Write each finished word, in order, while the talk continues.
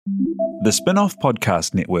The Spin-off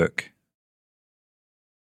Podcast Network.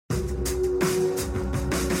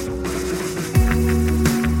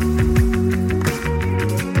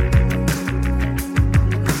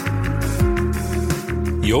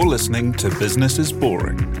 You're listening to Business is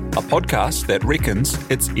Boring, a podcast that reckons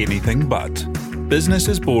it's anything but. Business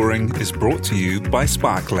is Boring is brought to you by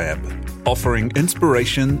SparkLab, offering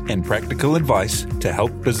inspiration and practical advice to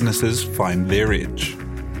help businesses find their edge.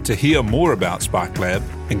 To hear more about SparkLab,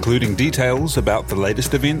 including details about the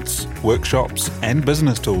latest events, workshops, and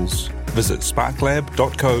business tools, visit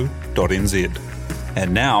sparklab.co.nz.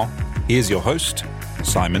 And now, here's your host,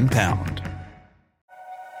 Simon Pound.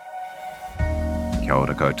 Kia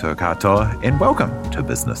ora koutou katoa, and welcome to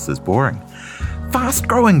Business is Boring.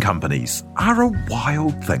 Fast-growing companies are a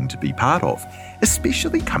wild thing to be part of,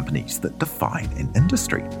 especially companies that define an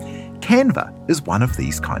industry. Canva is one of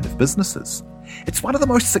these kind of businesses. It's one of the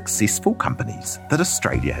most successful companies that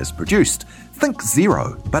Australia has produced. Think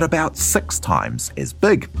Xero, but about 6 times as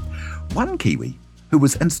big. One Kiwi, who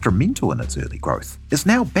was instrumental in its early growth, is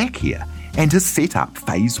now back here and has set up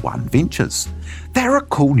Phase 1 Ventures. They're a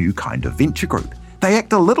cool new kind of venture group. They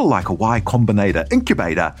act a little like a Y Combinator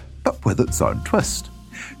incubator, but with its own twist.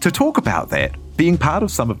 To talk about that, being part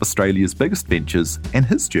of some of Australia's biggest ventures and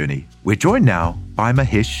his journey, we're joined now by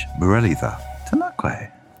Mahesh Muralidhar. Tēnā koe.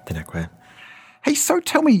 Tēnā koe. Hey, so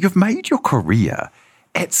tell me, you've made your career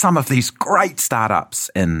at some of these great startups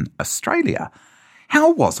in Australia. How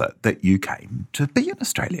was it that you came to be in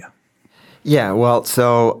Australia? Yeah, well,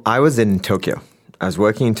 so I was in Tokyo. I was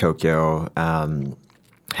working in Tokyo,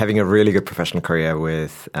 having a really good professional career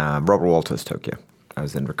with Robert Walters Tokyo. I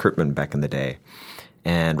was in recruitment back in the day.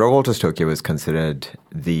 And Robert Walters Tokyo was considered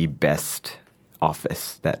the best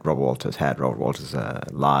office that Robert Walters had. Robert Walters is a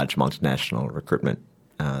large multinational recruitment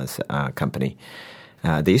company.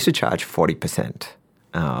 They used to charge 40%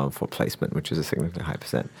 for placement, which is a significantly high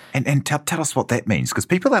percent. And tell us what that means, because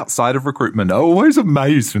people outside of recruitment are always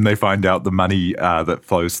amazed when they find out the money that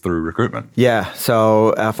flows through recruitment. Yeah,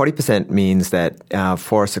 so 40% means that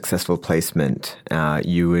for a successful placement,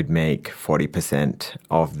 you would make 40%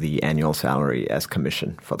 of the annual salary as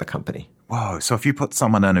commission for the company. Whoa, so if you put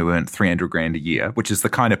someone in who earned 300 grand a year, which is the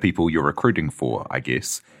kind of people you're recruiting for, I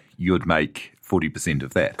guess, you'd make 40%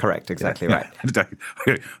 of that. Correct, exactly right.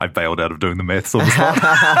 I bailed out of doing the maths on the spot.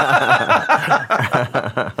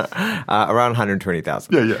 Around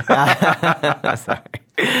 120,000. Yeah. Sorry.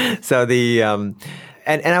 So the and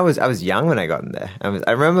I was young when I got in there.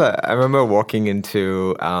 I remember walking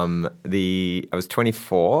into I was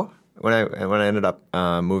 24 when I ended up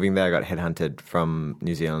moving there. I got headhunted from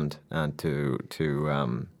New Zealand to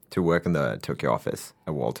work in the Tokyo office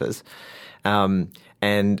at Walters,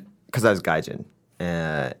 and because I was Gaijin,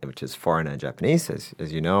 which is foreigner Japanese,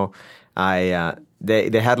 as you know, they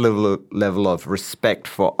had a level of respect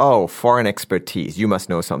for, foreign expertise, you must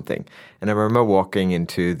know something. And I remember walking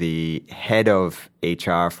into the head of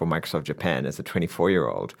HR for Microsoft Japan as a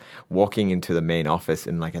 24-year-old, walking into the main office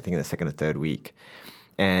in I think in the second or third week.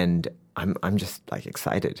 And I'm just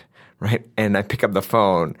excited, right? And I pick up the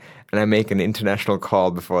phone and I make an international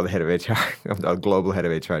call before the head of HR, the global head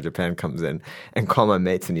of HR Japan comes in, and call my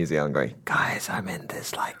mates in New Zealand going, guys, I'm in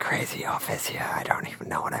this crazy office here. I don't even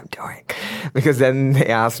know what I'm doing. Because then they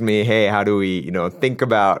asked me, hey, how do we, think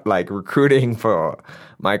about recruiting for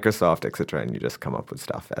Microsoft, et cetera. And you just come up with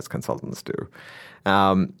stuff as consultants do.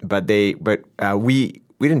 But we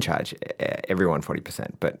didn't charge everyone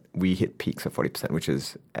 40%, but we hit peaks of 40%, which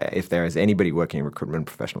is, if there is anybody working in recruitment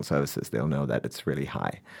professional services, they'll know that it's really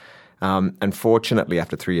high. Unfortunately,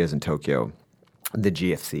 after 3 years in Tokyo, the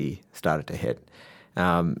GFC started to hit.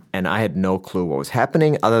 And I had no clue what was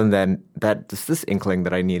happening other than that this inkling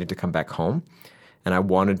that I needed to come back home. And I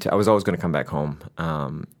was always going to come back home.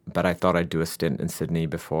 But I thought I'd do a stint in Sydney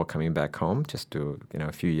before coming back home, just do,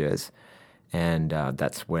 a few years. And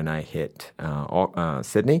that's when I hit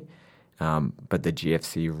Sydney. But the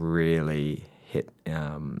GFC really hit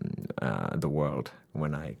the world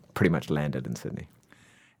when I pretty much landed in Sydney.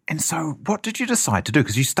 And so what did you decide to do?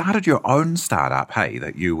 Because you started your own startup, hey,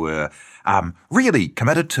 that you were really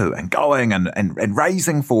committed to and going and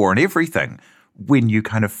raising for and everything when you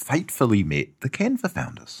kind of fatefully met the Canva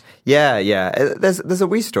founders. Yeah. There's a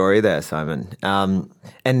wee story there, Simon.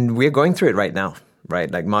 And we're going through it right now.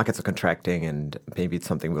 Right, markets are contracting, and maybe it's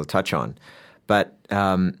something we'll touch on. But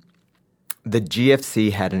the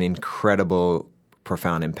GFC had an incredible,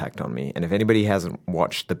 profound impact on me. And if anybody hasn't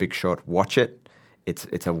watched The Big Short, watch it.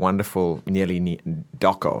 It's a wonderful, nearly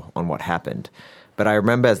doco on what happened. But I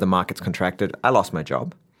remember as the markets contracted, I lost my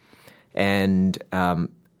job. And I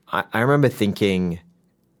remember thinking,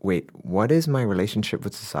 wait, what is my relationship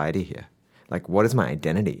with society here? Like, what is my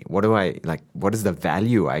identity? What is the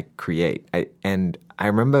value I create? And I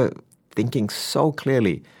remember thinking so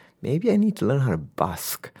clearly, maybe I need to learn how to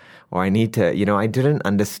busk, or I need to, I didn't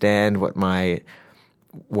understand what my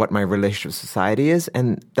relationship with society is.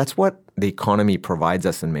 And that's what the economy provides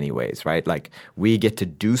us in many ways, right? Like, we get to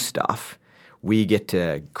do stuff. We get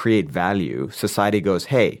to create value. Society goes,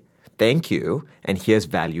 hey, thank you, and here's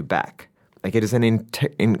value back. Like, it is an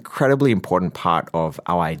incredibly important part of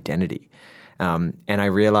our identity. And I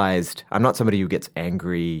realized I'm not somebody who gets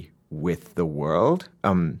angry with the world.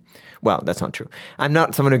 Well, that's not true. I'm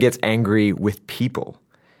not someone who gets angry with people.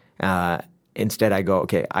 Instead, I go,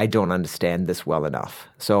 okay, I don't understand this well enough.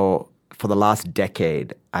 So for the last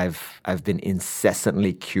decade, I've been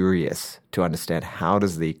incessantly curious to understand how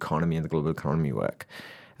does the economy and the global economy work.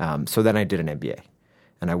 So then I did an MBA,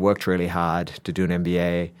 and I worked really hard to do an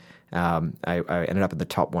MBA. I ended up in the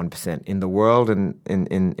top 1% in the world in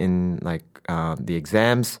the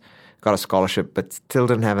exams. Got a scholarship, but still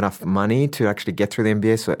didn't have enough money to actually get through the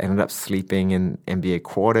MBA. So I ended up sleeping in MBA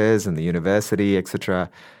quarters in the university, etc.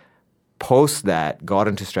 Post that, got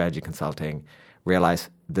into strategy consulting, realized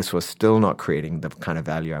this was still not creating the kind of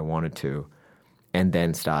value I wanted to, and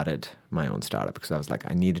then started my own startup because I was like,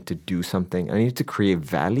 I needed to do something. I needed to create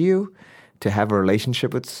value, to have a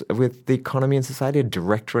relationship with the economy and society, a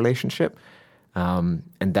direct relationship. And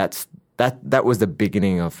that was the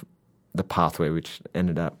beginning of the pathway, which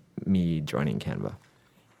ended up me joining Canva.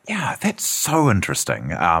 Yeah, that's so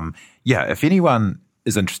interesting. If anyone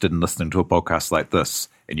is interested in listening to a podcast like this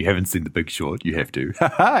and you haven't seen The Big Short, you have to.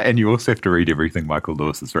 And you also have to read everything Michael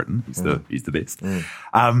Lewis has written. He's the best.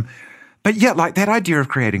 But yeah, like that idea of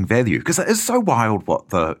creating value, because it is so wild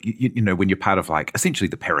what when you're part of like essentially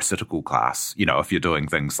the parasitical class, if you're doing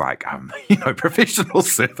things like, professional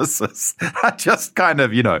services are just kind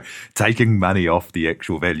of, taking money off the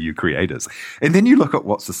actual value creators. And then you look at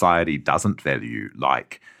what society doesn't value,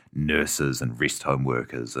 like nurses and rest home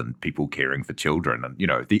workers and people caring for children and,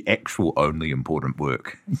 the actual only important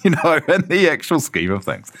work, in the actual scheme of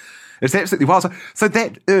things. It's absolutely wild. So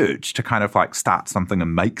that urge to kind of like start something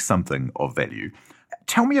and make something of value.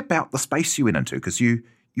 Tell me about the space you went into, because you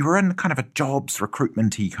were in kind of a jobs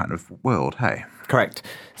recruitment-y kind of world, hey? Correct.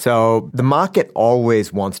 So the market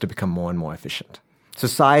always wants to become more and more efficient.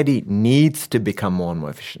 Society needs to become more and more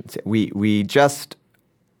efficient.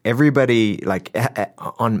 Everybody,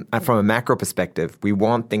 from a macro perspective, we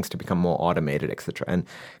want things to become more automated, etc. And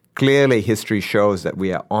clearly, history shows that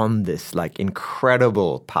we are on this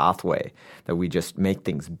incredible pathway that we just make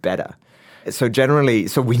things better. So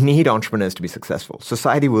we need entrepreneurs to be successful.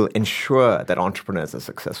 Society will ensure that entrepreneurs are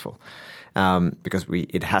successful because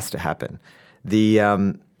it has to happen.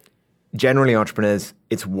 Generally, entrepreneurs,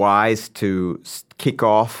 it's wise to kick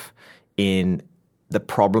off in the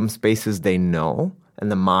problem spaces they know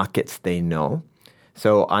and the markets they know.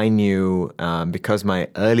 So I knew, because my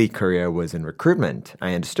early career was in recruitment,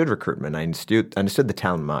 I understood recruitment. I understood the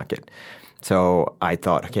talent market. So I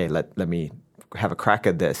thought, okay, let me have a crack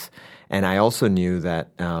at this. And I also knew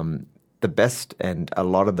that the best and a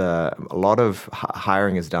lot of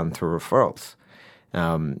hiring is done through referrals.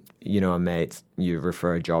 A mate, you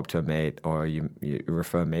refer a job to a mate, or you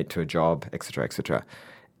refer a mate to a job, et cetera, et cetera.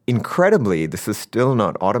 Incredibly, this is still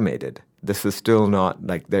not automated. This is still not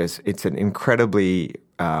it's an incredibly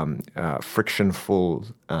frictionful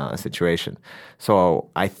situation. So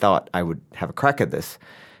I thought I would have a crack at this.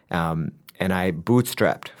 And I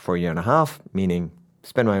bootstrapped for a year and a half, meaning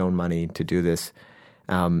spend my own money to do this.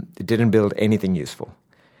 It didn't build anything useful.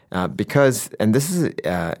 Because, and this is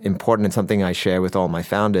important and something I share with all my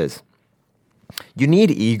founders, you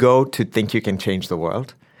need ego to think you can change the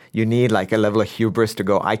world. You need a level of hubris to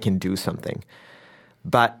go, I can do something.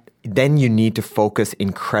 But then you need to focus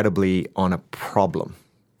incredibly on a problem.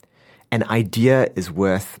 An idea is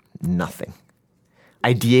worth nothing.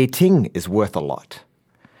 Ideating is worth a lot.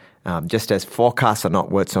 Just as forecasts are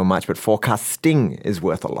not worth so much, but forecasting is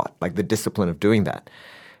worth a lot, the discipline of doing that.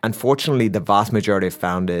 Unfortunately, the vast majority of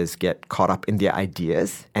founders get caught up in their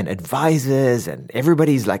ideas, and advisors and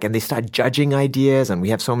everybody's and they start judging ideas, and we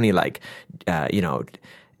have so many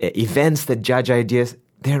events that judge ideas.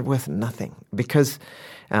 They're worth nothing because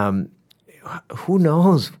who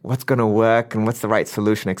knows what's going to work and what's the right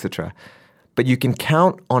solution, etc. But you can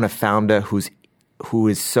count on a founder who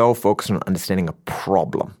is so focused on understanding a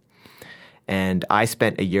problem. And I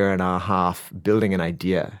spent a year and a half building an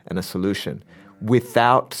idea and a solution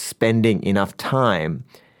without spending enough time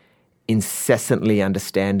incessantly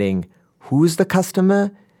understanding who's the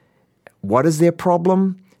customer, what is their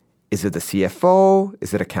problem, Is it the CFO?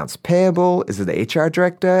 Is it accounts payable? Is it the HR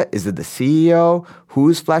director? Is it the CEO?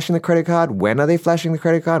 Who's flashing the credit card? When are they flashing the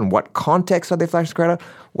credit card? In what context are they flashing the credit card?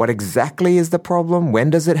 What exactly is the problem? When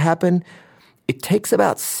does it happen? It takes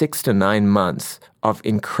about 6 to 9 months of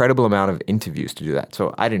incredible amount of interviews to do that.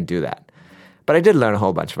 So I didn't do that. But I did learn a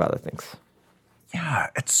whole bunch of other things. Yeah,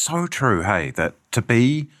 it's so true, hey, that to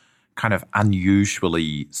be kind of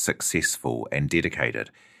unusually successful and dedicated,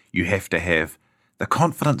 you have to have the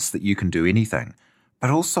confidence that you can do anything,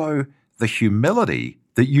 but also the humility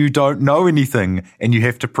that you don't know anything and you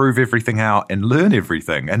have to prove everything out and learn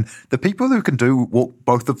everything. And the people who can do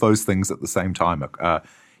both of those things at the same time,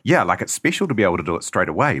 it's special to be able to do it straight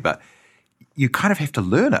away, but you kind of have to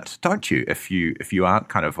learn it, don't you? If you aren't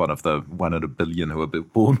kind of one of the 1 in a billion who are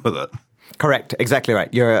born with it. Correct. Exactly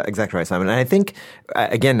right. You're exactly right, Simon. And I think,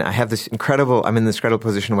 again, I'm in this incredible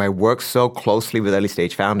position where I work so closely with early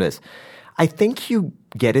stage founders. I think you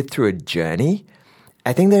get it through a journey.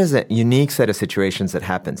 I think there's a unique set of situations that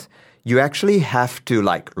happens. You actually have to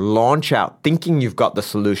launch out thinking you've got the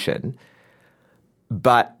solution,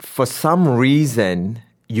 but for some reason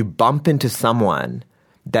you bump into someone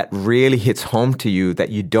that really hits home to you that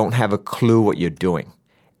you don't have a clue what you're doing.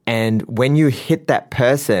 And when you hit that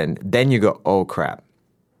person, then you go, oh crap,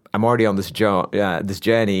 I'm already on this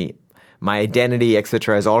journey. My identity,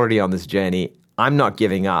 etc., is already on this journey. I'm not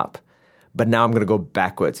giving up. But now I'm going to go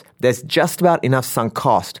backwards. There's just about enough sunk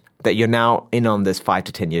cost that you're now in on this 5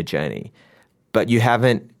 to 10 year journey. But you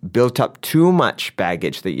haven't built up too much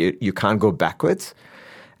baggage that you can't go backwards.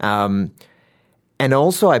 And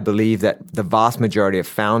also I believe that the vast majority of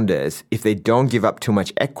founders, if they don't give up too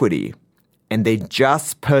much equity and they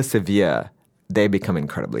just persevere, they become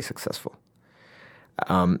incredibly successful.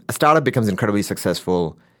 A startup becomes incredibly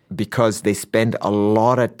successful because they spend a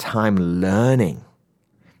lot of time learning.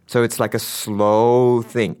 So it's like a slow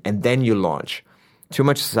thing, and then you launch. Too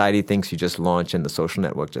much society thinks you just launch and the social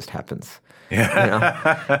network just happens.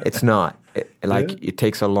 Yeah. It's not. It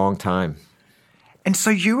takes a long time. And so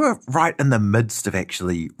you were right in the midst of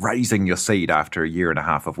actually raising your seed after a year and a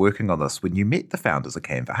half of working on this when you met the founders of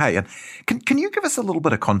Canva. Hey, and can you give us a little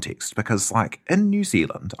bit of context? Because in New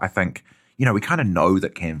Zealand, I think, we kind of know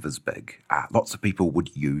that Canva's big. Lots of people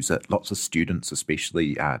would use it. Lots of students,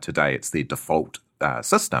 especially today, it's their default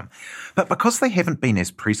system. But because they haven't been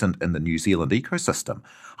as present in the New Zealand ecosystem,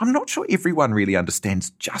 I'm not sure everyone really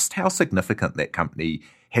understands just how significant that company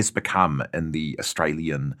has become in the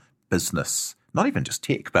Australian business, not even just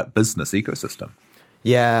tech, but business ecosystem.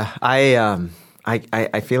 Yeah,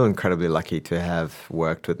 I feel incredibly lucky to have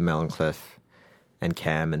worked with Mel and Cliff and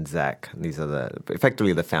Cam and Zach. These are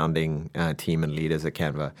effectively the founding team and leaders at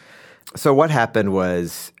Canva. So what happened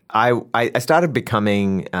was I started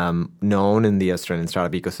becoming known in the Australian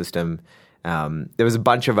startup ecosystem. There was a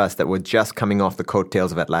bunch of us that were just coming off the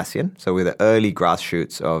coattails of Atlassian. So we're the early grass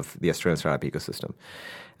shoots of the Australian startup ecosystem.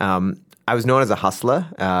 I was known as a hustler.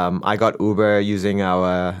 I got Uber using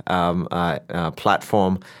our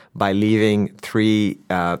platform by leaving three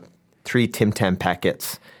Tim Tam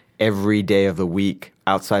packets every day of the week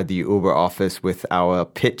outside the Uber office with our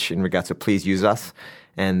pitch in regards to please use us.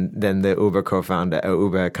 And then the Uber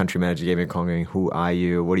Uber country manager gave me a call going, who are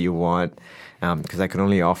you? What do you want? Because I could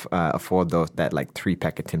only afford that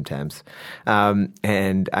 3-packet Tim Tams.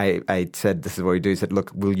 And I said, this is what we do. He said,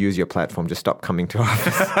 look, we'll use your platform. Just stop coming to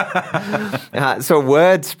office. So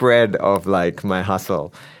word spread of my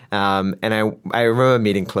hustle. And I remember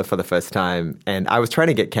meeting Cliff for the first time. And I was trying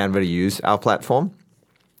to get Canva to use our platform.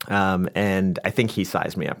 And I think he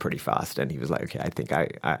sized me up pretty fast, and he was like, okay, I think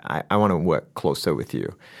I want to work closer with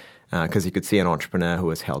you, because he could see an entrepreneur who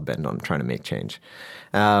was hell-bent on trying to make change.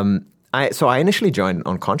 So I initially joined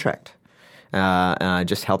on contract,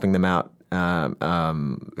 just helping them out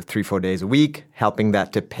 3-4 days a week, helping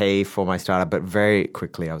that to pay for my startup. But very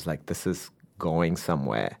quickly I was like, this is going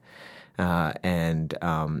somewhere. And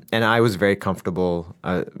I was very comfortable.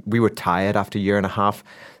 We were tired after a year and a half.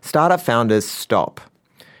 Startup founders stop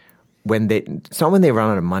when they run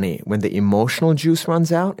out of money, when the emotional juice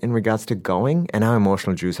runs out in regards to going. And our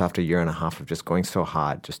emotional juice after a year and a half of just going so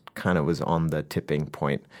hard just kind of was on the tipping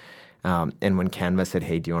point. And when Canva said,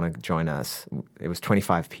 hey, do you want to join us? It was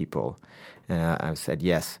 25 people. I said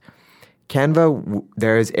yes. Canva,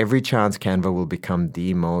 there is every chance Canva will become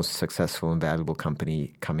the most successful and valuable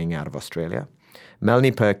company coming out of Australia. Melanie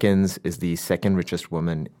Perkins is the second richest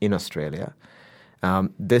woman in Australia.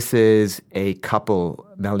 This is a couple,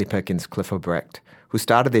 Melanie Perkins, Cliff Obrecht, who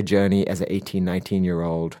started their journey as an 18,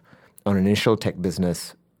 19-year-old on an initial tech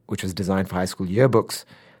business, which was designed for high school yearbooks.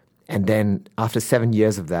 And then after 7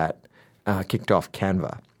 years of that, kicked off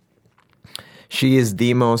Canva. She is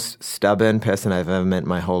the most stubborn person I've ever met in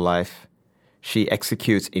my whole life. She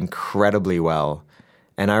executes incredibly well.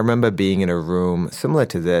 And I remember being in a room similar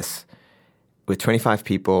to this with 25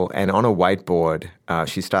 people, and on a whiteboard,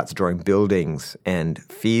 she starts drawing buildings and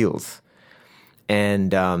fields.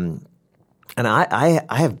 And I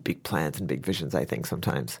have big plans and big visions, I think,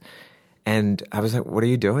 sometimes. And I was like, what are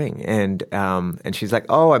you doing? And she's like,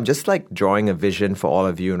 oh, I'm just like drawing a vision for all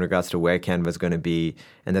of you in regards to where Canva is going to be.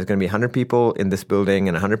 And there's going to be 100 people in this building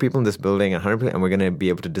and 100 people in this building and 100 people, and we're going to be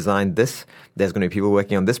able to design this. There's going to be people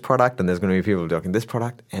working on this product and there's going to be people working on this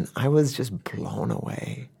product. And I was just blown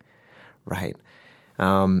away, right,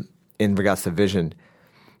 in regards to vision.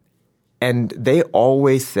 And they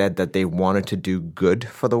always said that they wanted to do good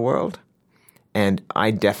for the world. And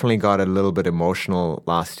I definitely got a little bit emotional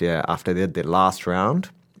last year after they did the last round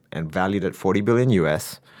and valued at $40 billion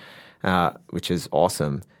US, which is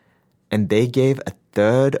awesome. And they gave a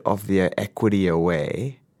third of their equity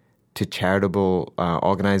away to charitable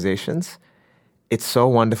organizations. It's so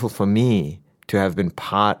wonderful for me to have been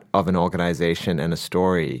part of an organization and a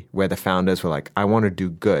story where the founders were like, I want to do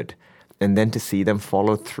good. And then to see them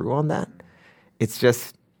follow through on that, it's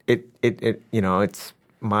just, it's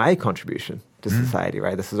my contribution to society,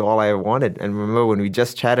 right? This is all I wanted. And remember when we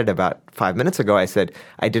just chatted about 5 minutes ago, I said,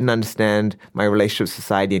 I didn't understand my relationship with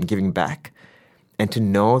society and giving back. And to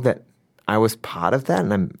know that I was part of that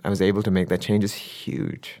and I was able to make that change is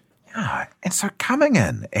huge. Yeah. And so coming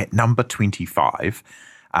in at number 25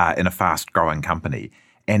 in a fast-growing company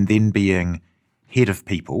and then being head of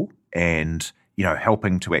people and,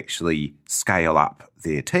 helping to actually scale up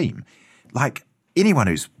their team, like, anyone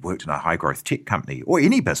who's worked in a high-growth tech company or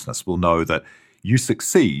any business will know that you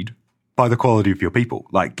succeed by the quality of your people.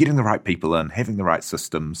 Like getting the right people in, having the right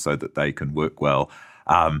systems so that they can work well,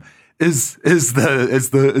 is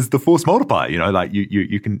the force multiplier. Like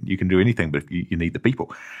you can do anything, but if you need the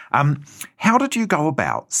people. How did you go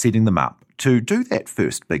about setting them up to do that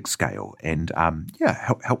first big scale and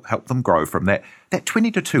help them grow from that? That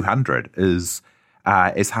 20 to 200 is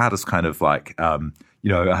as hard as kind of like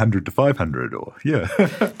 100 to 500 or, yeah.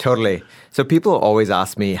 Totally. So people always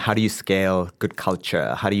ask me, how do you scale good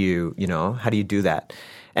culture? How do you do that?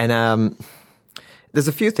 And there's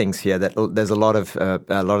a few things here that there's a lot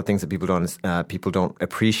of things that people don't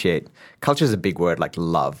appreciate. Culture is a big word, like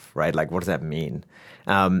love, right? Like, what does that mean?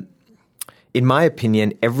 In my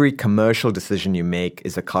opinion, every commercial decision you make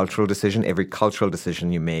is a cultural decision. Every cultural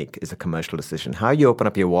decision you make is a commercial decision. How you open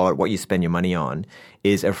up your wallet, what you spend your money on,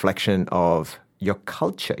 is a reflection of your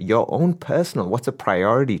culture, your own personal, what's a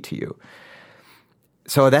priority to you.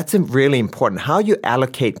 So that's really important. How you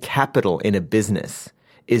allocate capital in a business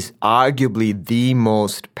is arguably the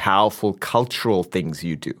most powerful cultural things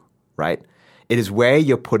you do, right? It is where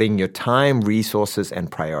you're putting your time, resources,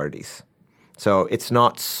 and priorities. So it's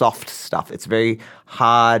not soft stuff. It's very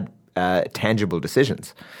hard, tangible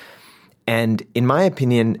decisions. And in my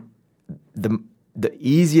opinion, the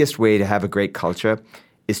easiest way to have a great culture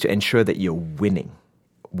is to ensure that you're winning.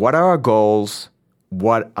 What are our goals?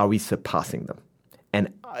 What are we surpassing them?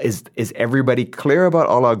 And is everybody clear about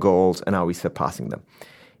all our goals, and are we surpassing them?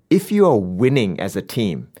 If you are winning as a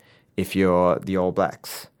team, if you're the All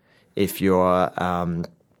Blacks, if you're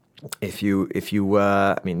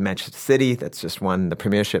Manchester City, that's just won the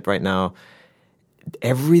Premiership right now,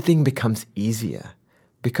 everything becomes easier.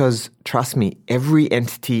 Because trust me, every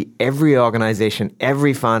entity, every organization,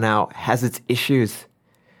 every fund now has its issues.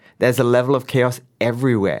 There's a level of chaos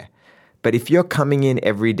everywhere. But if you're coming in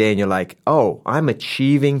every day and you're like, oh, I'm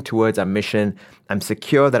achieving towards our mission, I'm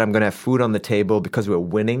secure that I'm going to have food on the table because we're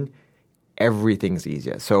winning, everything's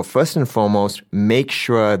easier. So first and foremost, make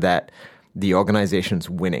sure that the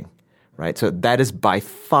organization's winning, right? So that is by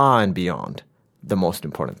far and beyond the most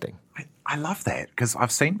important thing. I love that because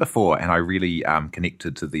I've seen before and I really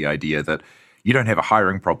connected to the idea that you don't have a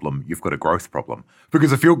hiring problem, you've got a growth problem.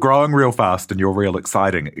 Because if you're growing real fast and you're real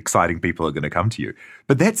exciting people are going to come to you.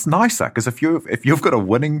 But that's nicer because if you've got a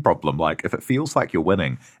winning problem, like if it feels like you're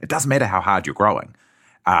winning, it doesn't matter how hard you're growing.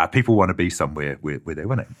 People want to be somewhere where they're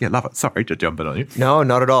winning. Yeah, love it. Sorry to jump in on you. No,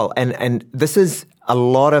 not at all. And this is a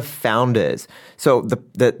lot of founders. So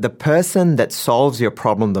the person that solves your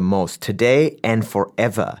problem the most today and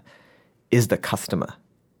forever is the customer.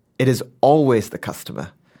 It is always the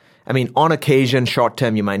customer. I mean, on occasion, short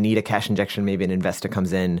term, you might need a cash injection, maybe an investor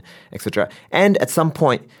comes in, etc. And at some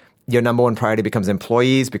point, your number one priority becomes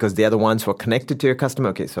employees because they're the ones who are connected to your customer.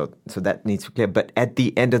 Okay, so that needs to be clear. But at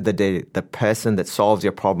the end of the day, the person that solves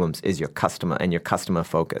your problems is your customer and your customer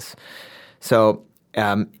focus. So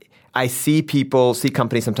I see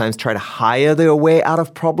companies sometimes try to hire their way out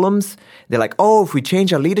of problems. They're like, oh, if we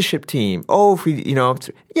change our leadership team,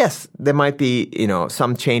 yes, there might be,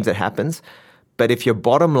 some change that happens. But if your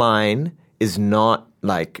bottom line is not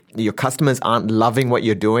like your customers aren't loving what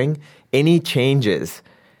you're doing, any changes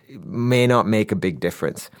may not make a big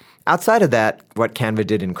difference. Outside of that, what Canva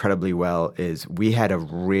did incredibly well is we had a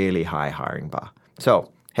really high hiring bar.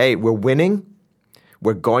 So, hey, we're winning.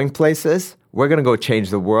 We're going places. We're going to go change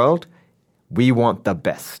the world. We want the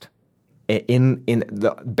best in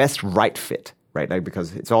the best right fit, right? Like,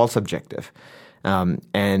 because it's all subjective.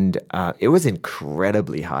 And it was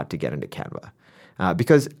incredibly hard to get into Canva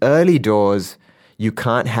because early doors, you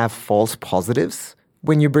can't have false positives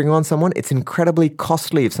when you bring on someone. It's incredibly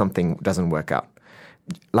costly if something doesn't work out.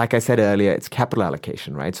 Like I said earlier, it's capital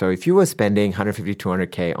allocation, right? So if you were spending $150,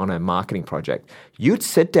 $200K on a marketing project, you'd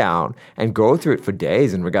sit down and go through it for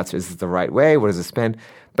days in regards to, is this the right way? What does it spend?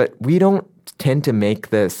 But we don't tend to make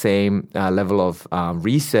the same level of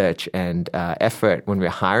research and effort when we're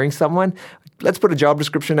hiring someone. Let's put a job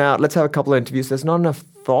description out. Let's have a couple of interviews. There's not enough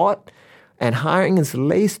thought, and hiring is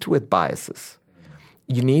laced with biases.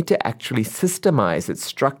 You need to actually systemize it,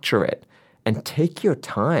 structure it, and take your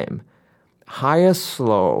time. Hire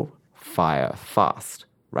slow, fire fast,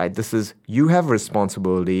 right? You have a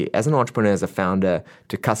responsibility as an entrepreneur, as a founder,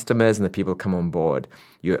 to customers and the people who come on board,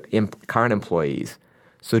 your current employees.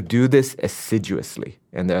 So do this assiduously,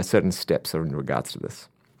 and there are certain steps in regards to this.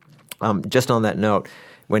 Just on that note,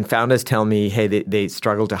 when founders tell me, hey, they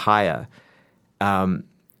struggle to hire,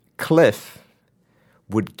 Cliff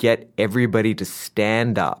would get everybody to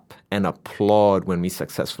stand up and applaud when we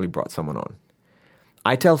successfully brought someone on.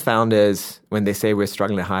 I tell founders when they say we're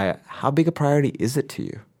struggling to hire, how big a priority is it to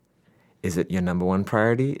you? Is it your number one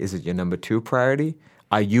priority? Is it your number two priority?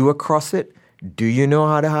 Are you across it? Do you know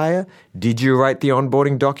how to hire? Did you write the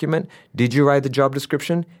onboarding document? Did you write the job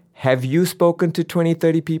description? Have you spoken to 20,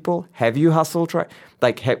 30 people? Have you hustled?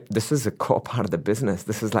 This is a core part of the business.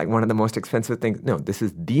 This is like one of the most expensive things. No, this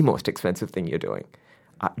is the most expensive thing you're doing.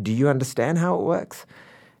 Do you understand how it works?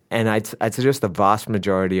 And I'd suggest the vast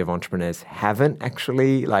majority of entrepreneurs haven't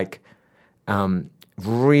actually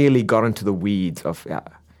really got into the weeds of,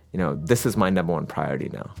 this is my number one priority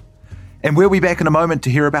now. And we'll be back in a moment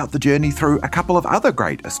to hear about the journey through a couple of other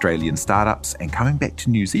great Australian startups and coming back to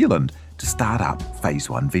New Zealand to start up Phase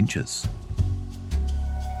 1 Ventures.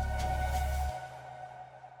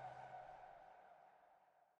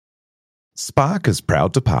 Spark is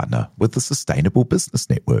proud to partner with the Sustainable Business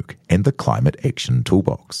Network and the Climate Action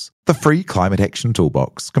Toolbox. The free Climate Action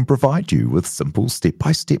Toolbox can provide you with simple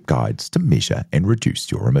step-by-step guides to measure and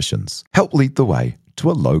reduce your emissions. Help lead the way to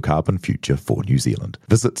a low-carbon future for New Zealand.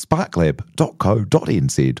 Visit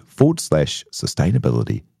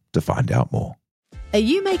sparklab.co.nz/sustainability to find out more. Are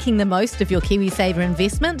you making the most of your KiwiSaver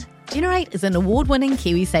investment? Generate is an award-winning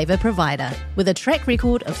KiwiSaver provider with a track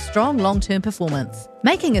record of strong long-term performance.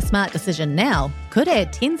 Making a smart decision now could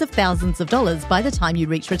add tens of thousands of dollars by the time you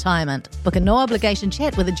reach retirement. Book a no-obligation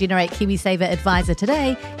chat with a Generate KiwiSaver advisor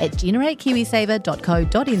today at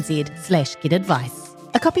generatekiwisaver.co.nz/get-advice.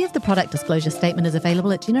 A copy of the product disclosure statement is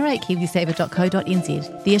available at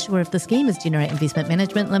generatekiwisaver.co.nz. The issuer of the scheme is Generate Investment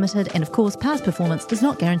Management Limited, and of course, past performance does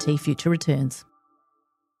not guarantee future returns.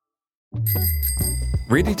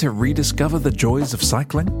 Ready to rediscover the joys of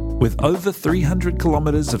cycling? With over 300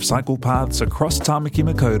 kilometres of cycle paths across Tāmaki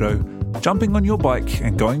Makaurau, jumping on your bike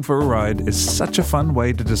and going for a ride is such a fun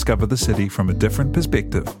way to discover the city from a different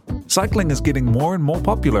perspective. Cycling is getting more and more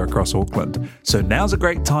popular across Auckland, so now's a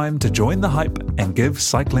great time to join the hype and give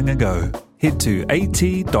cycling a go. Head to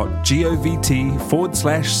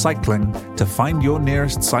at.govt/cycling to find your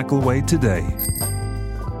nearest cycleway today.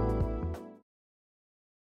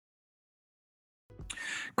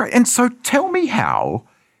 Great. And so tell me how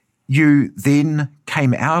you then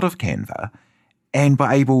came out of Canva and were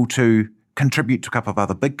able to contribute to a couple of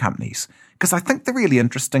other big companies. Because I think the really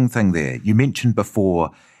interesting thing there, you mentioned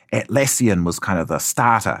before, Atlassian was kind of the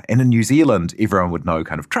starter. And in New Zealand, everyone would know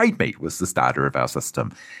kind of TradeMeet was the starter of our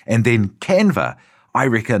system. And then Canva, I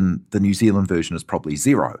reckon the New Zealand version is probably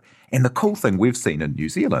Xero. And the cool thing we've seen in New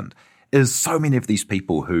Zealand is so many of these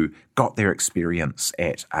people who got their experience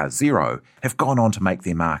at Xero have gone on to make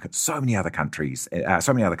their mark at so many other companies,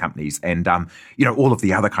 and all of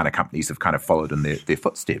the other kind of companies have kind of followed in their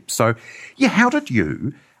footsteps. So, how did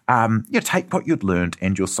you take what you'd learned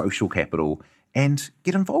and your social capital and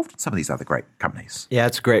get involved in some of these other great companies? Yeah,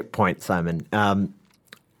 that's a great point, Simon.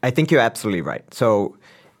 I think you're absolutely right. So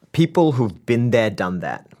people who've been there, done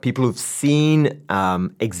that, people who've seen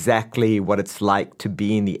exactly what it's like to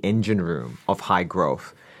be in the engine room of high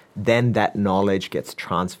growth, then that knowledge gets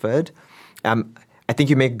transferred. I think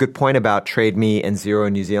you make a good point about Trade Me and Xero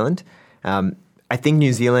in New Zealand. I think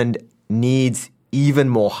New Zealand needs even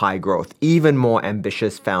more high growth, even more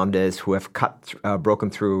ambitious founders who have broken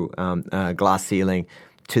through glass ceiling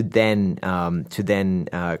to then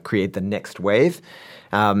create the next wave.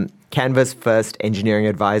 Canva's first engineering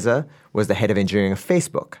advisor was the head of engineering of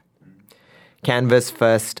Facebook. Canva's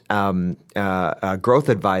first growth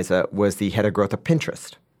advisor was the head of growth of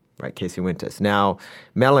Pinterest, right, Casey Winters. Now,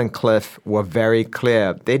 Mel and Cliff were very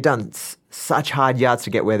clear. They'd done such hard yards to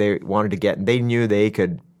get where they wanted to get, and they knew they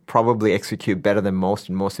could probably execute better than most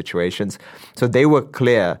in most situations. So they were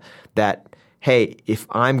clear that, hey, if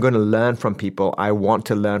I'm going to learn from people, I want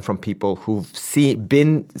to learn from people who've seen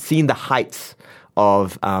the heights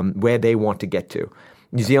of where they want to get to.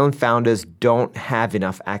 New Zealand founders don't have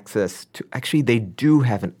enough access to, actually they do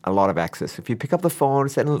have a lot of access. If you pick up the phone,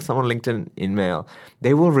 send someone LinkedIn email,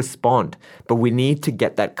 they will respond. But we need to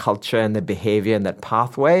get that culture and the behavior and that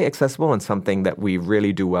pathway accessible, and something that we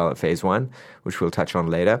really do well at Phase 1, which we'll touch on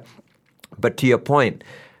later. But to your point,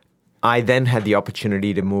 I then had the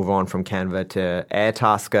opportunity to move on from Canva to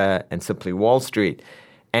Airtasker and Simply Wall Street.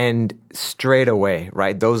 And straight away,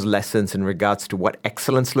 right, those lessons in regards to what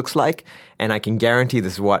excellence looks like, and I can guarantee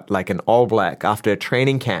this is what, like an All Black after a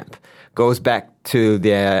training camp goes back to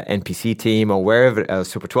their NPC team or wherever, a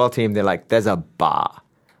Super 12 team, they're like, there's a bar,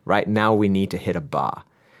 right? Now we need to hit a bar.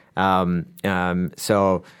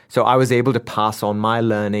 So I was able to pass on my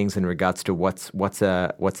learnings in regards to what's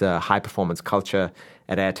a high performance culture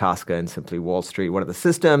at Airtasker and Simply Wall Street. What are the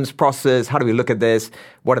systems, processes? How do we look at this?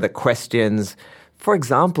 What are the questions? For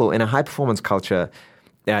example, in a high-performance culture,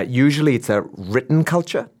 usually it's a written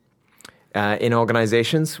culture in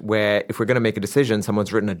organizations where if we're going to make a decision,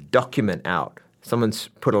 someone's written a document out. Someone's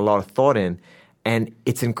put a lot of thought in. And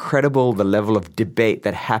it's incredible the level of debate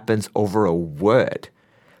that happens over a word,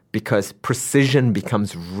 because precision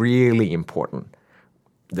becomes really important.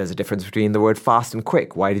 There's a difference between the word fast and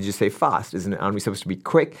quick. Why did you say fast? Aren't we supposed to be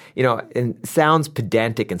quick? It sounds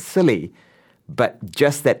pedantic and silly, but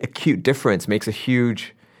just that acute difference makes a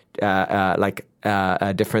huge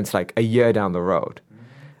difference, like a year down the road,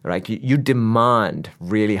 right? You demand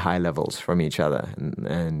really high levels from each other,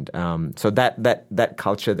 and so that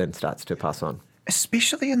culture then starts to pass on.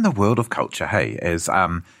 Especially in the world of culture, hey, as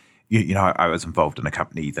I was involved in a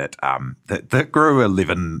company that grew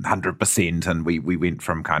 1,100%, and we went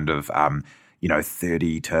from kind of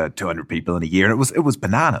 30 to 200 people in a year, and it was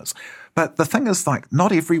bananas. But the thing is, like,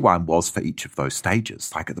 not everyone was for each of those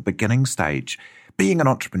stages. Like at the beginning stage, being an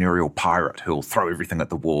entrepreneurial pirate who'll throw everything at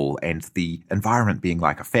the wall, and the environment being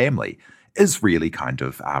like a family is really kind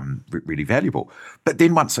of really valuable. But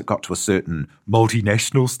then once it got to a certain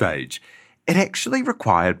multinational stage, it actually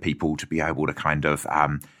required people to be able to kind of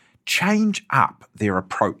change up their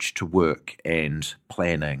approach to work and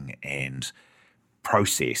planning and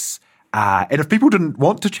process. And if people didn't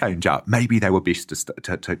want to change up, maybe they were best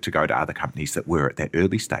to go to other companies that were at that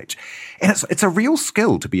early stage. And it's a real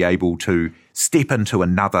skill to be able to step into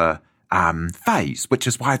another phase, which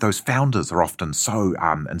is why those founders are often so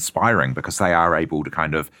inspiring, because they are able to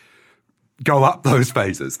kind of go up those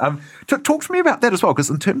phases. Talk to me about that as well, because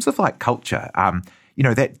in terms of like culture,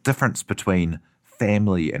 that difference between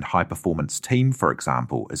family and high-performance team, for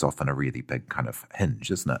example, is often a really big kind of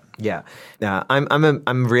hinge, isn't it? Yeah.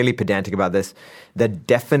 I'm really pedantic about this. The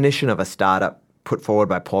definition of a startup put forward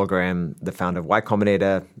by Paul Graham, the founder of Y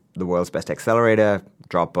Combinator, the world's best accelerator,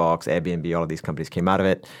 Dropbox, Airbnb, all of these companies came out of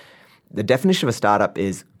it. The definition of a startup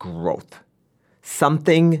is growth.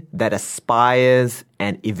 Something that aspires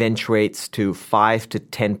and eventuates to 5 to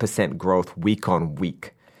 10% growth week on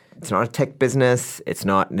week. It's not a tech business. It's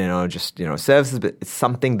not, services, but it's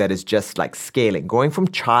something that is just like scaling, going from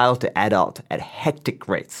child to adult at hectic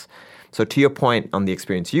rates. So to your point on the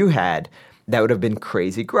experience you had, that would have been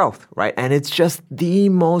crazy growth, right? And it's just the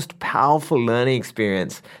most powerful learning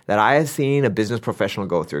experience that I have seen a business professional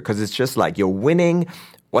go through, because it's just like you're winning.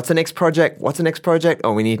 What's the next project?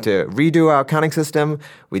 Oh, we need to redo our accounting system.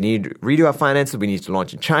 We need to redo our finances. We need to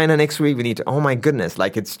launch in China next week. We need to, oh my goodness,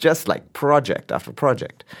 like it's just like project after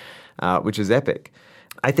project, which is epic.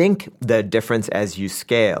 I think the difference as you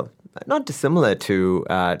scale, not dissimilar to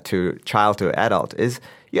child to adult, is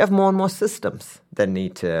you have more and more systems that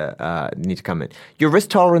need to come in. Your risk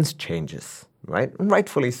tolerance changes. Right? And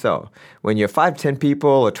rightfully so. When you're 5, 10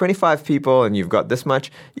 people or 25 people and you've got this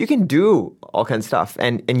much, you can do all kinds of stuff.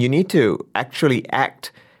 And you need to actually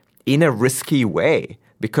act in a risky way,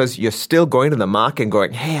 because you're still going to the market and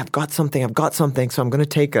going, hey, I've got something. So I'm going to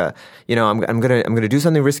take I'm going to do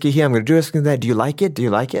something risky here. I'm going to do something there. Do you like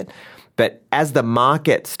it? But as the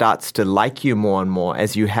market starts to like you more and more,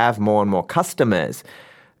 as you have more and more customers,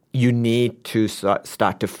 you need to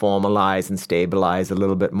start to formalize and stabilize a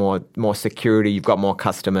little bit more security. You've got more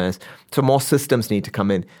customers. So more systems need to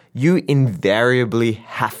come in. You invariably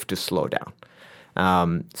have to slow down.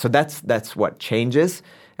 So that's what changes.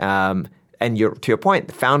 And to your point,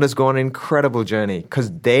 the founders go on an incredible journey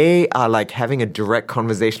because they are like having a direct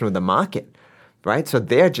conversation with the market, right? So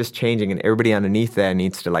they're just changing and everybody underneath there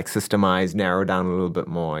needs to like systemize, narrow down a little bit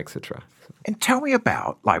more, etc. And tell me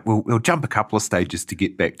about, like, we'll jump a couple of stages to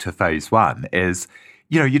get back to phase one, is,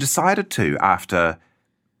 you decided to, after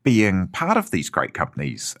being part of these great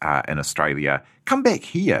companies in Australia, come back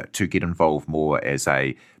here to get involved more as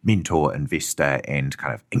a mentor, investor, and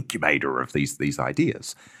kind of incubator of these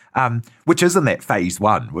ideas, which is in that phase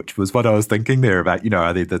one, which was what I was thinking there about,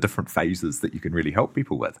 are there the different phases that you can really help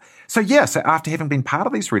people with? So after having been part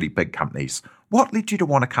of these really big companies, what led you to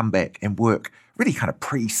want to come back and work really kind of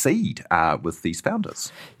pre-seed with these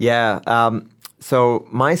founders? Yeah. So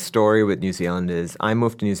my story with New Zealand is I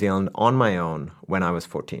moved to New Zealand on my own when I was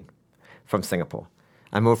 14 from Singapore.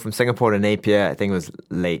 I moved from Singapore to Napier, I think it was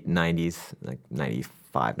late 90s, like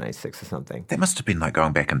 95, 96 or something. That must have been like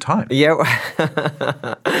going back in time. Yeah.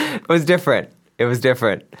 It was different.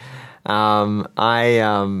 And I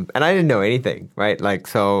didn't know anything, right? Like,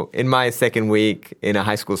 so in my second week in a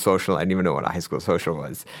high school social, I didn't even know what a high school social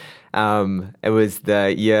was. It was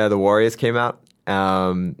the year the Warriors came out.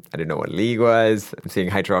 I didn't know what league was. I'm seeing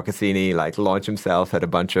Haitara Cassini like launch himself at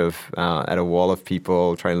at a wall of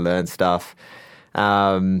people trying to learn stuff.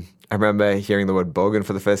 I remember hearing the word bogan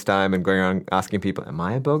for the first time and going around asking people, "Am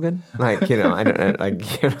I a bogan?" Like, I don't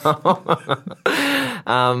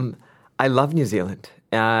know, I love New Zealand.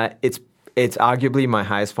 It's arguably my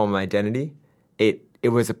highest form of identity. It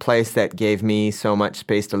was a place that gave me so much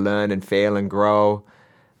space to learn and fail and grow.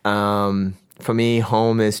 For me,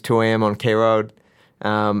 home is 2 a.m. on K Road.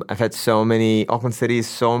 I've had Auckland City is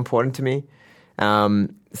so important to me.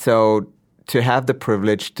 So to have the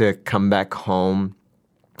privilege to come back home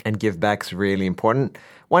and give back is really important.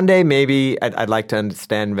 One day, maybe I'd like to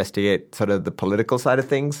investigate sort of the political side of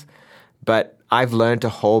things. But I've learned a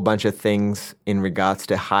whole bunch of things in regards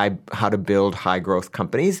to how to build high-growth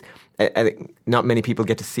companies. I think not many people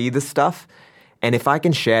get to see this stuff. And if I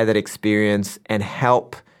can share that experience and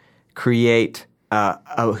help create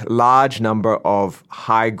a large number of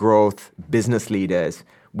high-growth business leaders,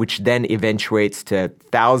 which then eventuates to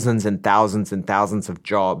thousands and thousands and thousands of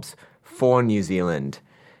jobs for New Zealand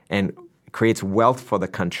and creates wealth for the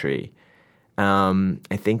country,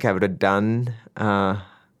 I think I would have done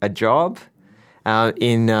a job.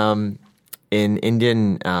 In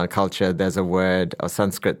Indian culture, there's a word, or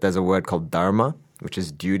Sanskrit, there's a word called dharma, which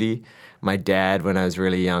is duty. My dad, when I was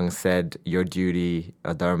really young, said, your duty,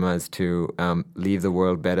 dharma, is to leave the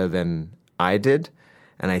world better than I did.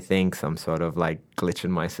 And I think some sort of like glitch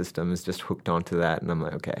in my system is just hooked onto that. And I'm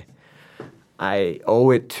like, okay, I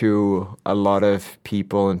owe it to a lot of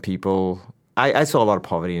people I saw a lot of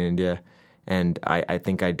poverty in India. And I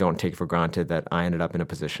think I don't take for granted that I ended up in a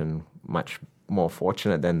position much more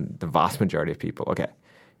fortunate than the vast majority of people. Okay,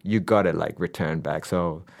 you got to like return back.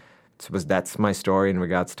 So that's my story in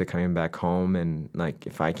regards to coming back home, and like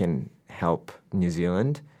if I can help New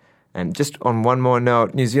Zealand. And just on one more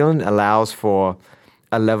note, New Zealand allows for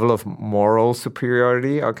a level of moral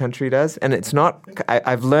superiority our country does. And it's not,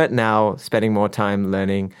 I've learned now, spending more time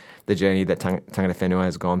learning the journey that Tangata Whenua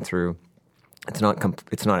has gone through, it's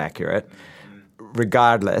not accurate.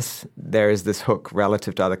 Regardless, there is this hook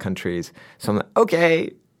relative to other countries. So I'm like,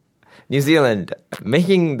 okay, New Zealand,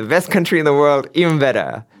 making the best country in the world even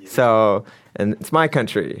better. So, and it's my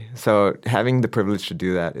country. So having the privilege to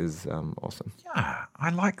do that is awesome. Yeah, I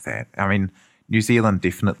like that. I mean, New Zealand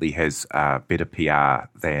definitely has better PR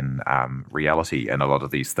than reality in a lot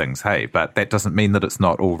of these things, hey? But that doesn't mean that it's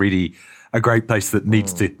not already a great place that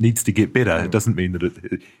needs to get better. It doesn't mean that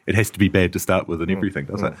it has to be bad to start with and everything,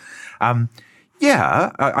 does it?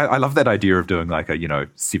 Yeah, I love that idea of doing like a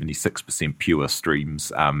 76% pure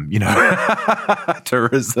streams,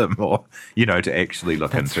 tourism, or to actually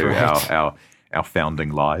look into our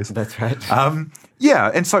founding lies. That's right.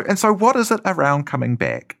 Yeah, and so what is it around coming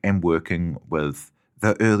back and working with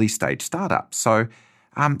the early stage startups? So,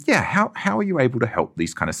 how are you able to help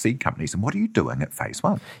these kind of seed companies, and what are you doing at phase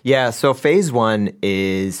one? Yeah, so phase one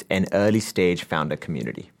is an early stage founder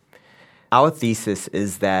community. Our thesis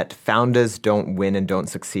is that founders don't win and don't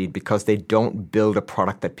succeed because they don't build a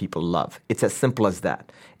product that people love. It's as simple as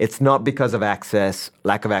that. It's not because of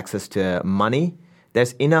lack of access to money.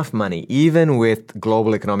 There's enough money, even with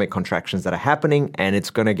global economic contractions that are happening, and it's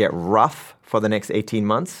going to get rough for the next 18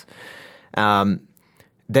 months.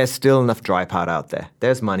 there's still enough dry powder out there.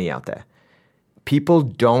 There's money out there. People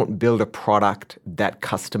don't build a product that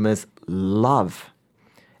customers love.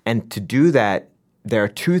 And to do that, there are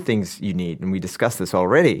two things you need, and we discussed this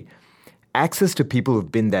already. Access to people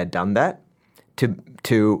who've been there, done that, to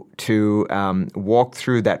walk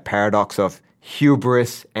through that paradox of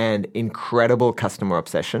hubris and incredible customer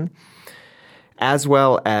obsession, as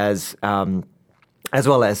well as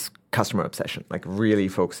customer obsession, like really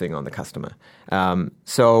focusing on the customer.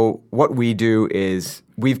 So what we do is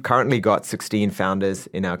we've currently got 16 founders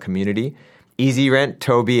in our community. EasyRent,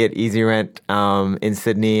 Toby at EasyRent in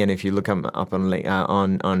Sydney, and if you look him up on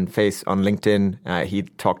LinkedIn, he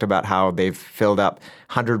talked about how they've filled up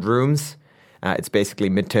 100 rooms. It's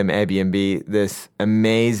basically midterm Airbnb. This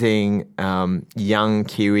amazing young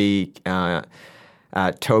Kiwi,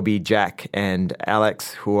 Toby, Jack, and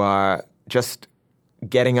Alex, who are just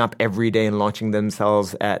getting up every day and launching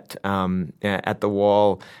themselves at the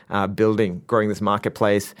wall, growing this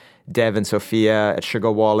marketplace. Dev and Sophia at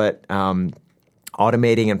Sugar Wallet,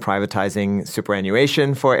 automating and privatizing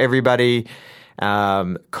superannuation for everybody.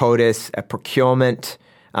 Codis at procurement,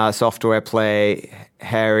 software play.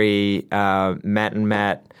 Harry, Matt and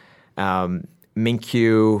Matt,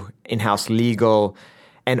 Minkyu, in-house legal,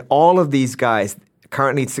 and all of these guys.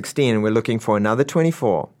 Currently it's 16, and we're looking for another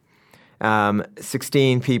 24.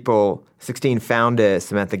 16 people, 16 founders,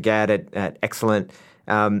 Samantha Gadd at Excellent.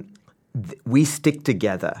 We stick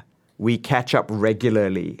together. We catch up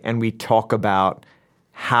regularly, and we talk about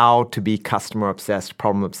how to be customer-obsessed,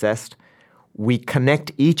 problem-obsessed. We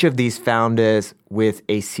connect each of these founders with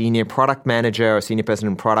a senior product manager or senior person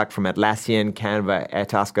in product from Atlassian, Canva,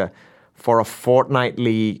 Airtasker for a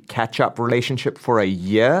fortnightly catch-up relationship for a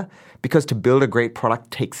year, because to build a great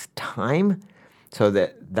product takes time. So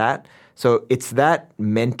it's that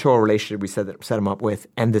mentor relationship we set them up with,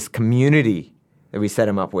 and this community that we set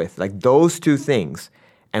them up with, like those two things.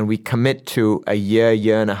 And we commit to a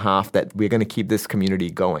year and a half that we're going to keep this community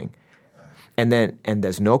going. And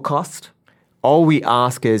there's no cost. All we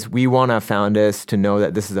ask is we want our founders to know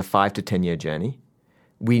that this is a 5 to 10 year journey.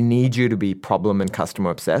 We need you to be problem and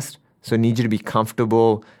customer obsessed. So we need you to be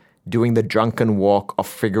comfortable doing the drunken walk of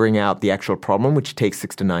figuring out the actual problem, which takes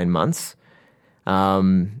 6 to 9 months.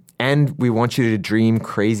 And we want you to dream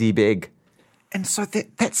crazy big. And so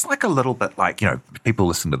that's like a little bit like, people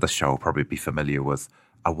listening to this show will probably be familiar with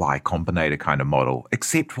a Y Combinator kind of model,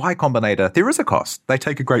 except Y Combinator, there is a cost. They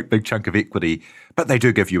take a great big chunk of equity, but they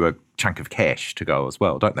do give you a chunk of cash to go as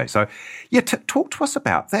well, don't they? So, talk to us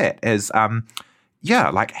about that as,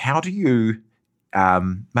 like how do you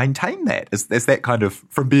maintain that? Is that kind of,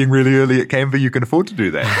 from being really early at Canva, you can afford to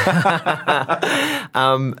do that?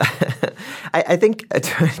 I think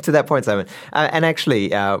to that point, Simon, and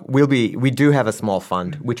actually we do have a small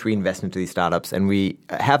fund which we invest into these startups, and we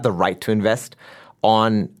have the right to invest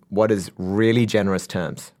on what is really generous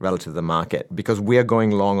terms relative to the market, because we are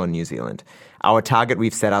going long on New Zealand. Our target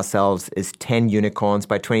we've set ourselves is 10 unicorns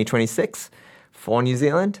by 2026 for New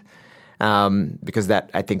Zealand, because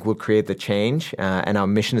that, I think, will create the change. And our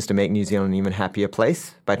mission is to make New Zealand an even happier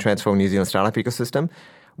place by transforming New Zealand's startup ecosystem.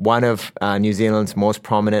 One of New Zealand's most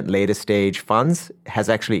prominent later stage funds has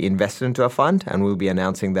actually invested into a fund, and we'll be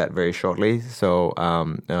announcing that very shortly. So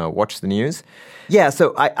watch the news. Yeah,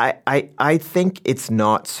 so I think it's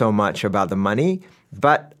not so much about the money,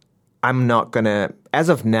 but I'm not going to, as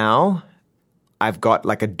of now, I've got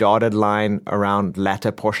like a dotted line around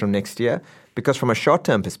latter portion of next year, because from a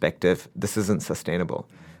short-term perspective, this isn't sustainable.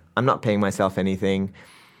 I'm not paying myself anything.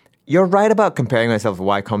 You're right about comparing us to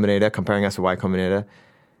Y Combinator.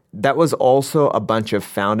 That was also a bunch of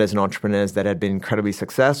founders and entrepreneurs that had been incredibly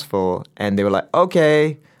successful, and they were like,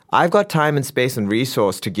 okay, I've got time and space and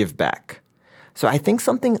resource to give back. So I think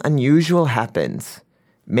something unusual happens,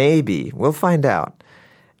 maybe, we'll find out,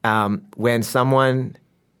 when someone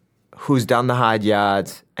who's done the hard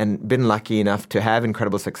yards and been lucky enough to have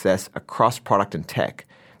incredible success across product and tech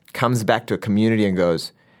comes back to a community and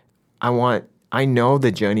goes, I know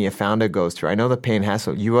the journey a founder goes through. I know the pain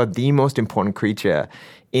hassle. You are the most important creature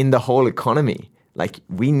in the whole economy. Like,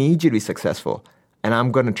 we need you to be successful, and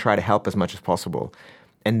I'm going to try to help as much as possible.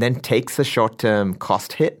 And then takes a short-term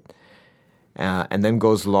cost hit, and then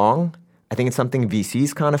goes long. I think it's something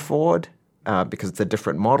VCs can't afford because it's a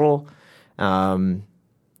different model.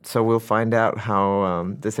 So we'll find out how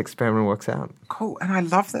this experiment works out. Cool. And I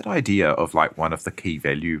love that idea of, like, one of the key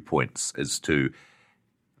value points is to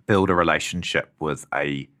build a relationship with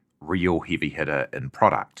a real heavy hitter in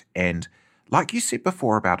product. And like you said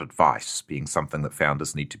before about advice being something that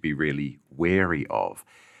founders need to be really wary of,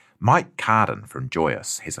 Mike Carden from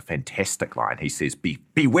Joyous has a fantastic line. He says,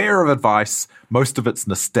 beware of advice. Most of it's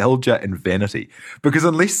nostalgia and vanity. Because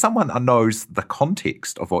unless someone knows the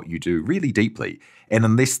context of what you do really deeply, and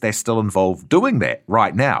unless they're still involved doing that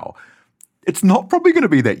right now, it's not probably going to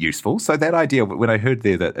be that useful. So that idea, when I heard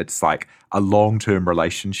there that it's like a long-term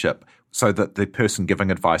relationship so that the person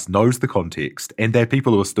giving advice knows the context and there are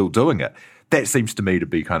people who are still doing it, that seems to me to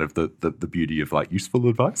be kind of the beauty of like useful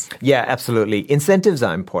advice. Yeah, absolutely. Incentives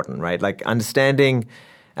are important, right? Like understanding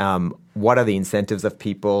what are the incentives of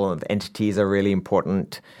people and entities are really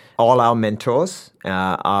important. All our mentors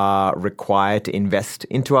are required to invest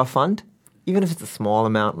into our fund. Even if it's a small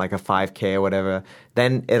amount, like a 5K or whatever,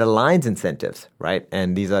 then it aligns incentives, right?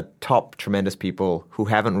 And these are top, tremendous people who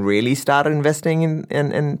haven't really started investing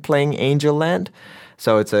in playing angel land.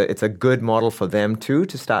 So it's a good model for them too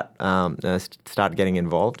to start getting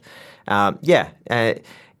involved. It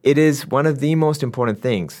is one of the most important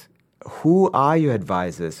things. Who are your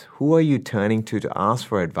advisors? Who are you turning to ask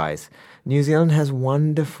for advice? New Zealand has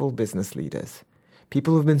wonderful business leaders.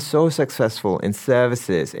 People who've been so successful in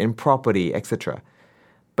services, in property, etc.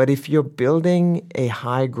 But if you're building a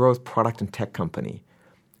high-growth product and tech company,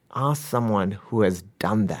 ask someone who has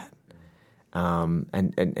done that,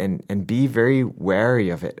 and be very wary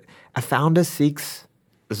of it. A founder is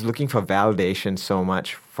looking for validation so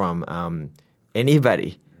much from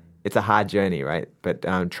anybody. It's a hard journey, right? But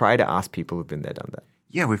try to ask people who've been there, done that.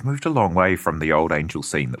 Yeah, we've moved a long way from the old angel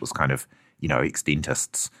scene that was kind of,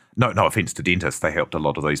 ex-dentists. No offense to dentists, they helped a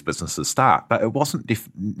lot of these businesses start, but it wasn't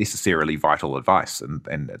necessarily vital advice, and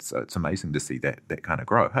it's amazing to see that kind of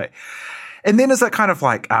grow. Hey, and then is it kind of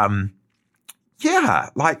like,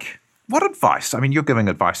 what advice? I mean, you're giving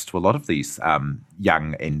advice to a lot of these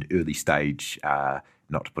young and early stage,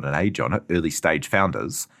 not to put an age on it, early stage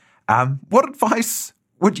founders. What advice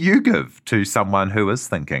would you give to someone who is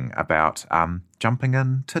thinking about jumping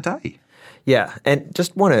in today? Yeah, and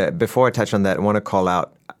just before I touch on that, I want to call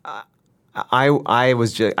out,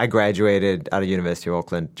 I graduated out of University of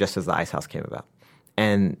Auckland just as the Icehouse came about.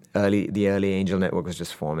 And the early angel network was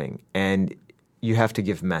just forming. And you have to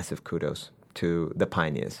give massive kudos to the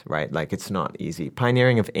pioneers, right? Like, it's not easy.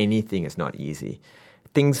 Pioneering of anything is not easy.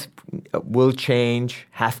 Things will change,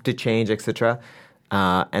 have to change, etc.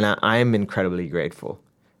 And I'm incredibly grateful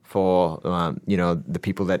for the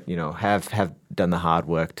people that have done the hard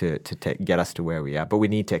work to get us to where we are. But we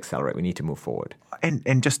need to accelerate. We need to move forward.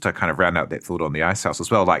 And just to kind of round out that thought on the Icehouse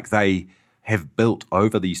as well, like they have built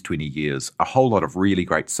over these 20 years a whole lot of really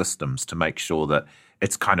great systems to make sure that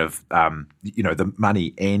it's kind of, the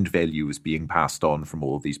money and value is being passed on from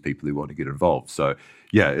all of these people who want to get involved. So,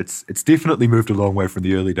 yeah, it's definitely moved a long way from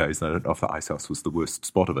the early days. I don't know if the Icehouse was the worst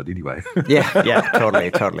spot of it anyway. Yeah,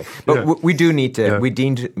 totally. But we do need to, we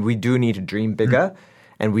do need to dream bigger,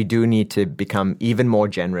 and we do need to become even more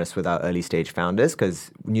generous with our early stage founders,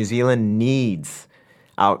 because New Zealand needs,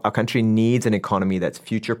 our country needs an economy that's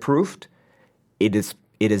future-proofed. It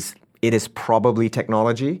is probably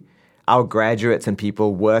technology. Our graduates and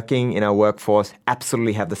people working in our workforce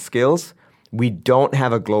absolutely have the skills. We don't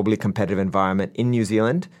have a globally competitive environment in New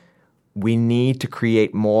Zealand. We need to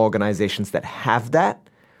create more organizations that have that,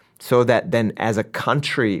 so that then as a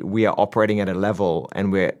country, we are operating at a level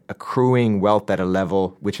and we're accruing wealth at a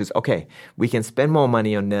level which is, okay, we can spend more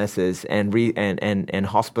money on nurses and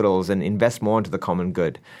hospitals and invest more into the common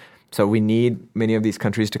good. So we need many of these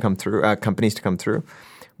companies to come through.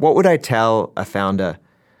 What would I tell a founder?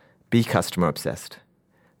 Be customer obsessed.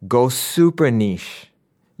 Go super niche.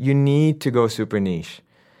 You need to go super niche.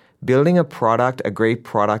 Building a great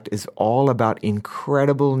product, is all about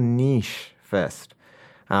incredible niche first.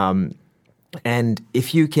 And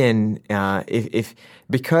if you can,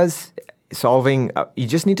 because solving, you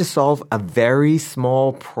just need to solve a very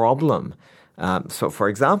small problem. So, for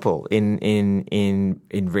example, in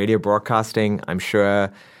radio broadcasting, I'm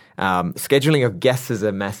sure scheduling of guests is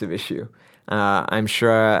a massive issue. I'm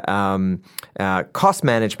sure cost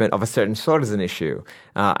management of a certain sort is an issue.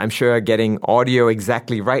 I'm sure getting audio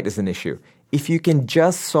exactly right is an issue. If you can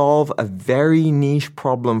just solve a very niche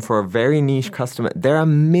problem for a very niche customer, there are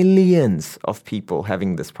millions of people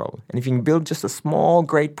having this problem. And if you can build just a small,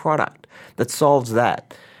 great product that solves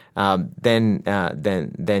that, then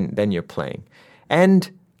you're playing.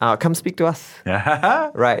 And come speak to us.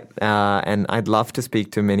 Right. And I'd love to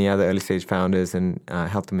speak to many other early stage founders and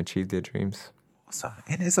help them achieve their dreams. Awesome.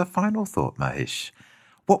 And as a final thought, Mahesh,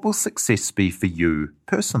 what will success be for you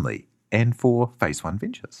personally and for Phase 1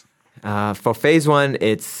 Ventures? For Phase 1,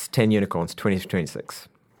 it's 10 unicorns, 2026,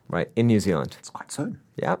 right, in New Zealand. It's quite soon.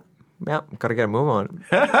 Yeah. yeah, got to get a move on.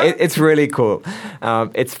 It's really cool.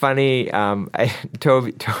 It's funny.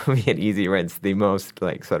 Toby at Easy Rent's the most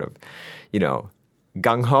like sort of,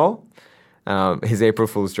 gung ho. His April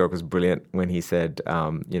Fool's joke was brilliant when he said,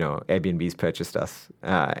 Airbnb's purchased us,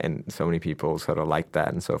 and so many people sort of like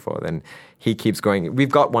that and so forth. And he keeps going, we've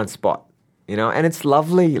got one spot, and it's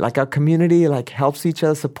lovely. Like our community helps each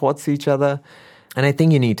other, supports each other. And I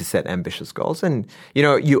think you need to set ambitious goals. And,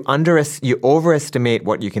 you overestimate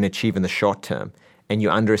what you can achieve in the short term, and you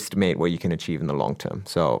underestimate what you can achieve in the long term.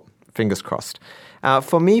 So fingers crossed.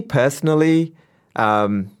 For me personally,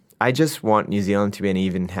 I just want New Zealand to be an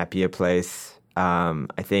even happier place. I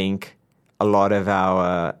think a lot of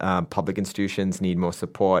our public institutions need more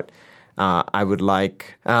support. I would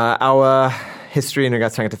like our history in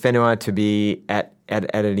regards to tangata whenua to be at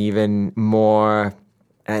an even more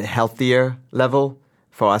healthier level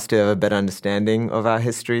for us to have a better understanding of our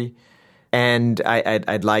history. And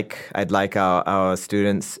I'd like our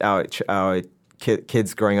students, our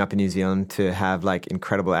kids growing up in New Zealand to have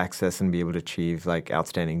incredible access and be able to achieve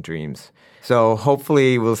outstanding dreams. So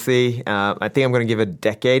hopefully we'll see. I think I'm going to give a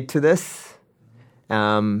decade to this,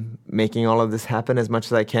 making all of this happen as much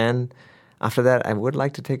as I can. After that, I would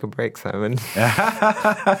like to take a break, Simon.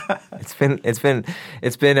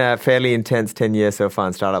 It's been a fairly intense 10 years so far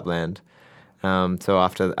in startup land. So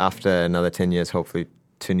after another 10 years, hopefully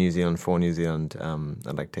to New Zealand, for New Zealand,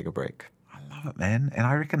 I'd like to take a break. It, man. And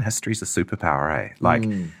I reckon history's a superpower, eh?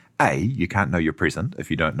 A, you can't know your present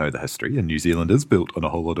if you don't know the history, and New Zealand is built on a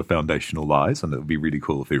whole lot of foundational lies, and it would be really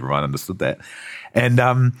cool if everyone understood that. And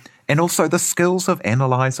also the skills of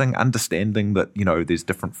analysing, understanding that, there's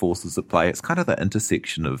different forces at play. It's kind of the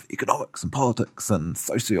intersection of economics and politics and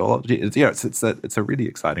sociology. It's a really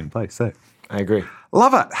exciting place, eh? I agree.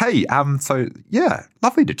 Love it. Hey,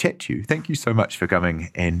 lovely to chat to you. Thank you so much for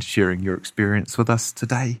coming and sharing your experience with us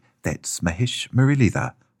today. That's Mahesh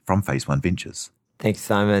Muralidhar from Phase One Ventures. Thanks,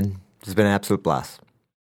 Simon. It's been an absolute blast.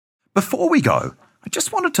 Before we go, I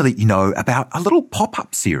just wanted to let you know about a little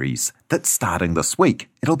pop-up series that's starting this week.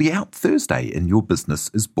 It'll be out Thursday in your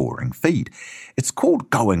Business is Boring feed. It's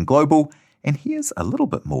called Going Global, and here's a little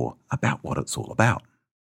bit more about what it's all about.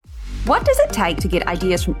 What does it take to get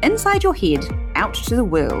ideas from inside your head out to the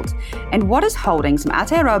world? And what is holding some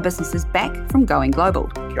Aotearoa businesses back from going global?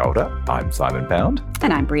 Kia ora, I'm Simon Pound.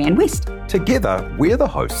 And I'm Brianne West. Together, we're the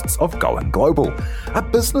hosts of Going Global, a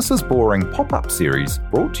Business is Boring pop-up series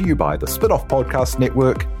brought to you by the Spin-Off Podcast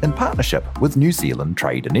Network in partnership with New Zealand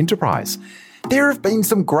Trade and Enterprise. There have been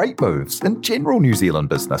some great moves in general New Zealand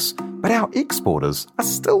business, but our exporters are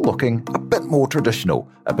still looking a bit more traditional,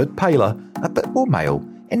 a bit paler, a bit more male,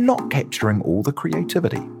 and not capturing all the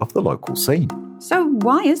creativity of the local scene. So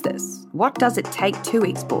why is this? What does it take to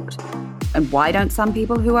export? And why don't some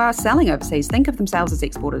people who are selling overseas think of themselves as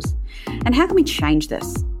exporters? And how can we change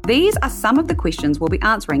this? These are some of the questions we'll be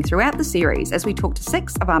answering throughout the series as we talk to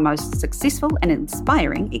 6 of our most successful and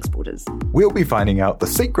inspiring exporters. We'll be finding out the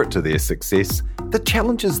secret to their success, the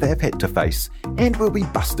challenges they've had to face, and we'll be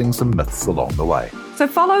busting some myths along the way. So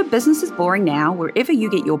follow Business is Boring now wherever you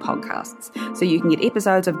get your podcasts, so you can get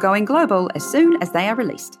episodes of Going Global as soon as they are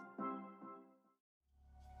released.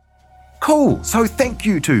 Cool. So thank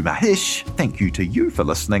you to Mahesh, thank you to you for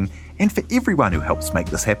listening, and for everyone who helps make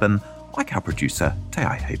this happen, like our producer, Te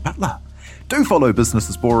Aihe Butler. Do follow Business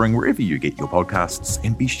is Boring wherever you get your podcasts,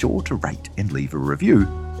 and be sure to rate and leave a review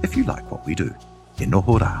if you like what we do. E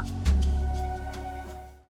noho rā.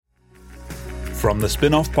 From the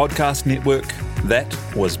Spin-Off Podcast Network, that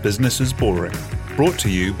was Business is Boring, brought to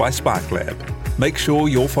you by SparkLab. Make sure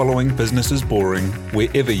you're following Business is Boring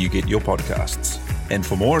wherever you get your podcasts. And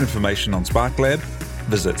for more information on SparkLab,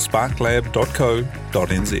 visit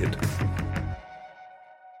sparklab.co.nz.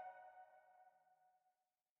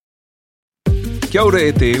 Kia ora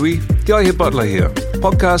e te iwi, Te Aihe Butler here,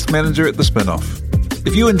 podcast manager at The Spin-Off.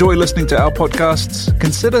 If you enjoy listening to our podcasts,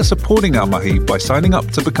 consider supporting our mahi by signing up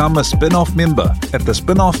to become a Spin-Off member at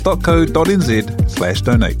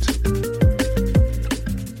thespinoff.co.nz/donate.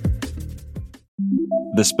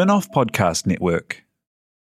 The Spin-Off Podcast Network.